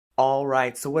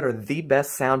Alright, so what are the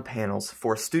best sound panels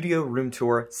for a studio room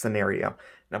tour scenario?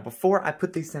 Now before I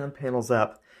put these sound panels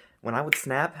up, when I would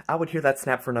snap, I would hear that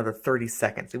snap for another 30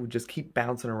 seconds. It would just keep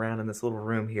bouncing around in this little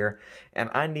room here, and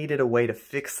I needed a way to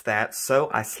fix that, so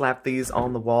I slapped these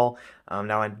on the wall.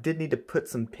 Now I did need to put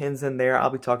some pins in there. I'll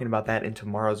be talking about that in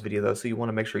tomorrow's video though, so you want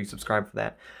to make sure you subscribe for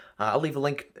that. I'll leave a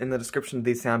link in the description of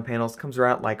these sound panels. Comes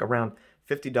around like around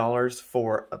 $50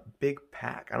 for a big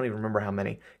pack. I don't even remember how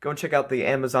many. Go and check out the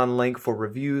Amazon link for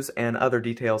reviews and other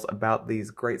details about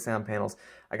these great sound panels.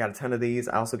 I got a ton of these.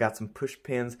 I also got some push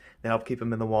pins that help keep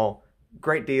them in the wall.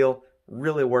 Great deal.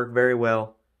 Really work very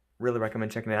well. Really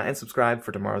recommend checking it out and subscribe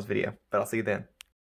for tomorrow's video. But I'll see you then.